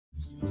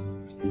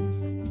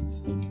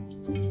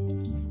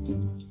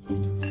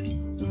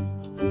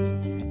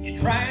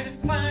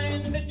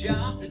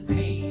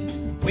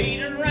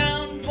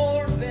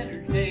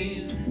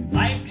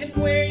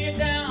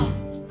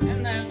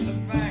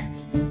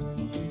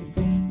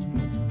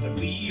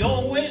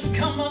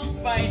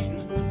fighting,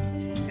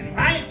 and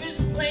life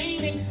is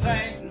plain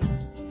exciting,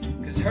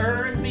 'cause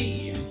her and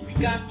me, we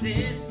got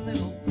this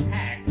little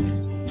pact.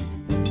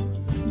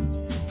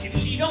 If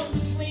she don't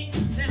sleep,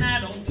 then I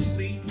don't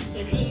sleep.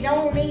 If he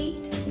don't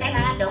eat, then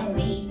I don't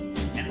eat.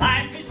 And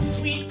life is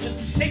sweet with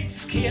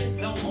 6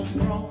 kids almost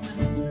grown.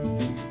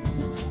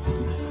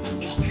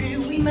 It's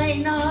true we may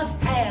not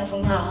have a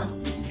lot.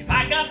 If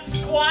I got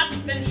squat,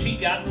 then she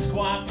got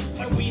squat,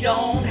 but we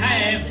don't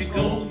have to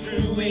go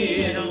through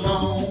it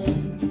alone.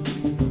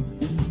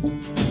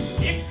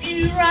 If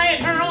you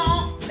write her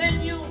off,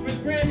 then you'll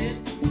regret it.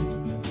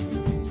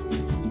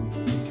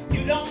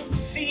 You don't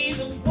see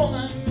the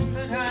woman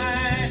that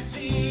I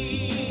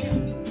see.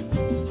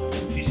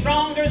 She's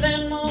stronger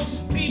than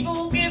most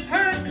people give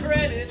her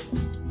credit.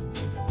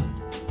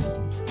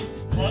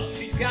 Plus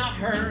she's got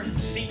her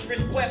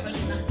secret weapon,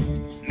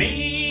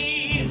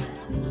 me.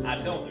 I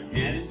told her,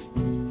 Janice,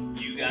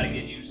 you gotta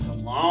get used to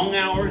long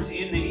hours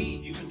in the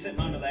heat. You've been sitting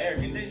under the air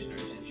conditioner.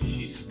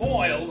 She's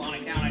spoiled on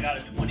account I got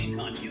a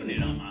 20-ton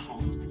unit on my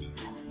home.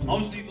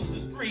 Most people's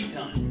is 3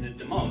 tons at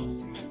the most.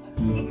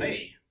 But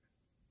me,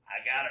 I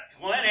got a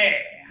 20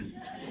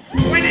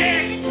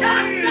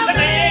 tons of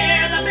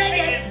air, the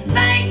biggest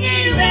thing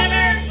you've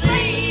ever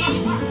seen.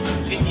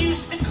 It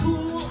used to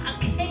cool a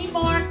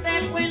Kmart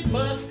that went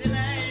bust, and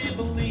I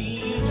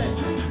believe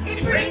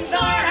it brings our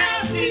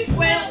house to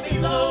 12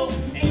 below,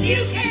 and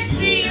you can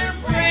see your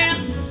breath.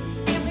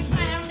 And we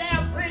found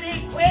out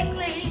pretty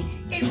quickly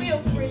it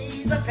will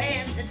freeze the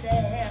pan to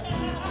death.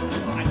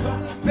 I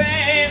couldn't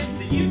pass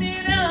the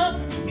unit up,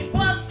 it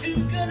was too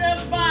good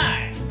to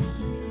buy.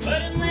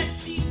 But unless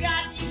she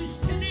got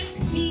used to this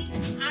heat,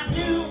 I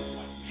knew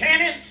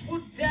Janice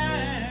would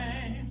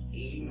die.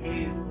 He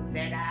knew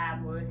that I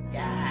would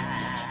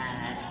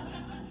die.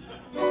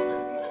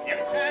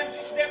 Every time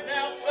she stepped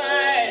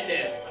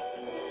outside,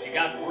 she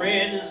got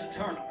red as a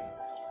turnip.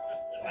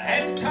 So I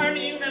had to turn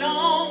the unit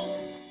on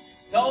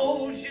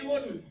so she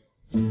wouldn't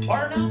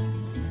burn up.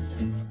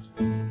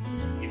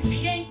 If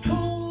she ain't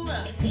cool,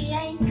 If he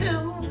ain't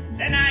cool,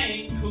 then I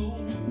ain't cool.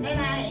 then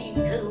I ain't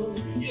cool.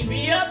 You'd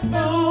be a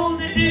fool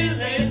to do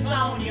this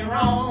on your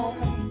own.